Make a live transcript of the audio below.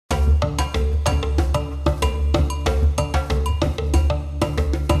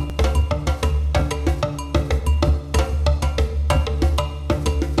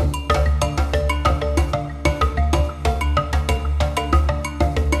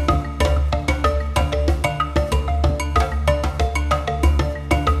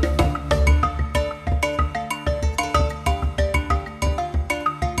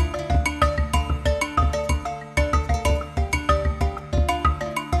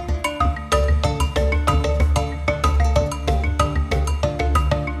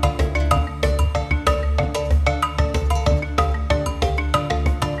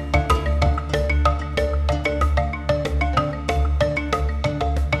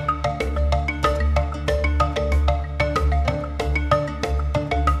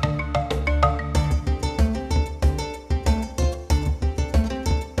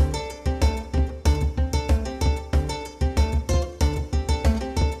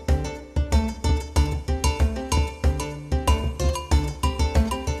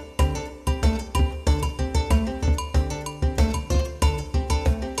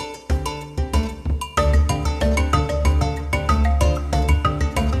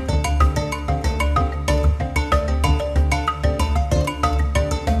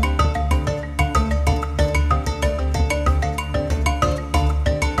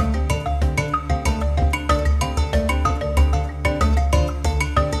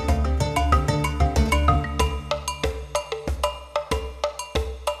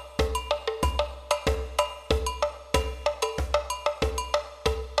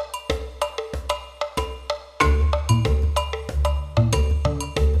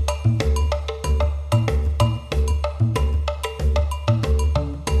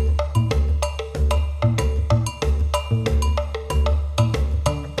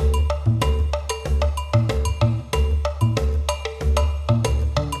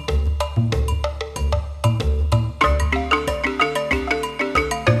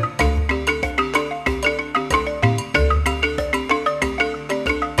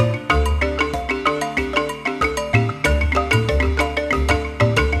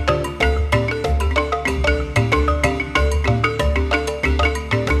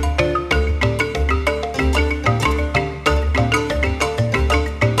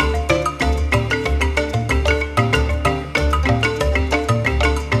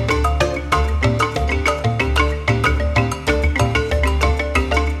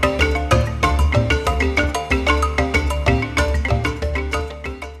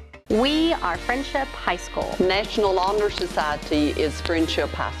Friendship High School. National Honor Society is Friendship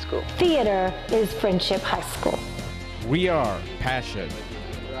High School. Theater is Friendship High School. We are passion.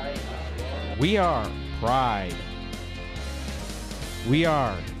 We are pride. We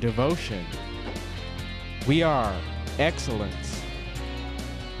are devotion. We are excellence.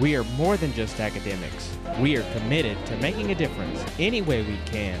 We are more than just academics. We are committed to making a difference any way we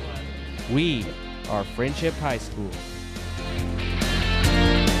can. We are Friendship High School.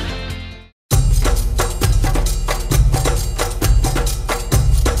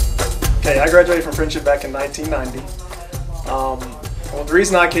 Okay, I graduated from Friendship back in 1990. Well, the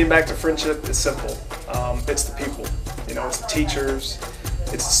reason I came back to Friendship is simple. It's the people. You know, it's the teachers,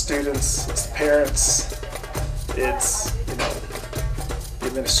 it's the students, it's the parents, it's, you know, the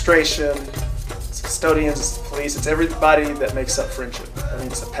administration, it's custodians, it's the police, it's everybody that makes up Friendship. I mean,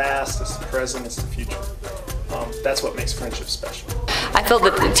 it's the past, it's the present, it's the future. That's what makes Friendship special. I feel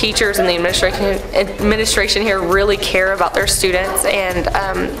that the teachers and the administration here really care about their students and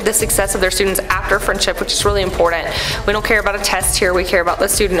the success of their students after Friendship, which is really important. We don't care about a test here, we care about the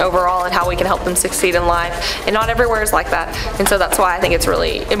student overall and how we can help them succeed in life. And not everywhere is like that. And so that's why I think it's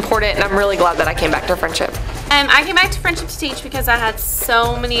really important, and I'm really glad that I came back to Friendship. I came back to Friendship to teach because I had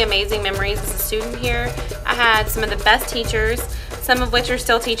so many amazing memories as a student here. I had some of the best teachers, some of which are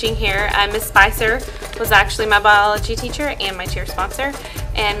still teaching here. Miss Spicer was actually my biology teacher and my cheer sponsor,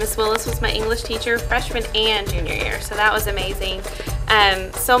 and Miss Willis was my English teacher freshman and junior year, so that was amazing.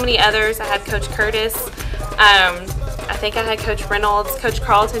 So many others. I had Coach Curtis, I think I had Coach Reynolds, Coach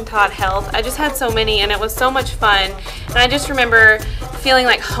Carlton taught health. I just had so many, and it was so much fun. And I just remember feeling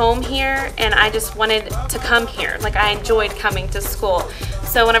like home here, and I just wanted to come here. Like, I enjoyed coming to school.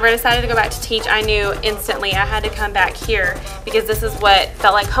 So whenever I decided to go back to teach, I knew instantly I had to come back here because this is what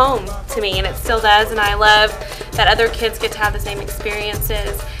felt like home to me, and it still does. And I love that other kids get to have the same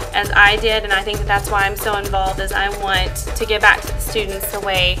experiences as I did, and I think that that's why I'm so involved, is I want to give back to the students the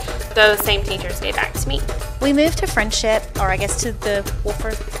way those same teachers gave back to me. We moved to Friendship, or I guess to the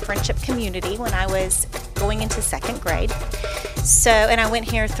Wolford Friendship community, when I was going into second grade. And I went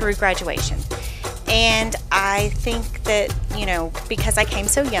here through graduation. And I think that, you know, because I came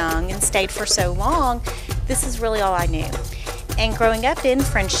so young and stayed for so long, this is really all I knew. And growing up in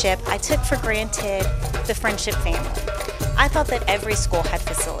Friendship, I took for granted the Friendship family. I thought that every school had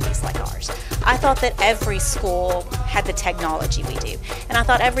facilities like ours. I thought that every school had the technology we do. And I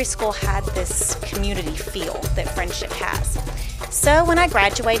thought every school had this community feel that Friendship has. So when I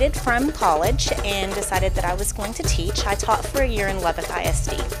graduated from college and decided that I was going to teach, I taught for a year in Lubbock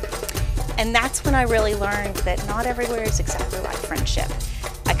ISD. And that's when I really learned that not everywhere is exactly like Friendship.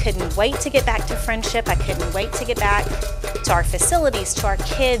 I couldn't wait to get back to Friendship. I couldn't wait to get back to our facilities, to our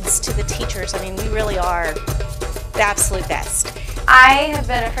kids, to the teachers. I mean, we really are the absolute best. I have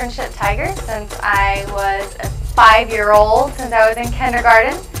been a Friendship Tiger since I was a 5-year-old, since I was in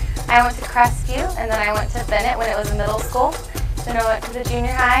kindergarten. I went to Crestview, and then I went to Bennett when it was a middle school. Then I went to the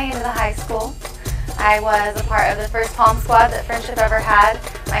junior high and to the high school. I was a part of the first Palm Squad that Friendship ever had.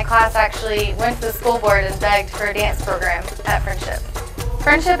 My class actually went to the school board and begged for a dance program at Friendship.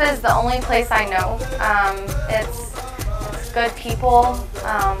 Friendship is the only place I know. It's good people,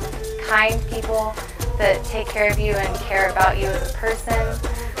 kind people that take care of you and care about you as a person.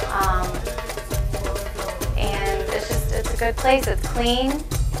 And it's a good place. It's clean,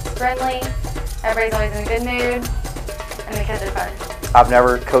 it's friendly, everybody's always in a good mood, and the kids are fun. I've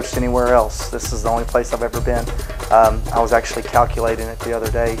never coached anywhere else. This is the only place I've ever been. I was actually calculating it the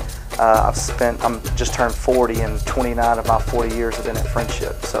other day. I'm just turned 40, and 29 of my 40 years have been at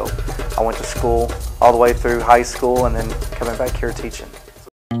Friendship. So I went to school all the way through high school and then coming back here teaching.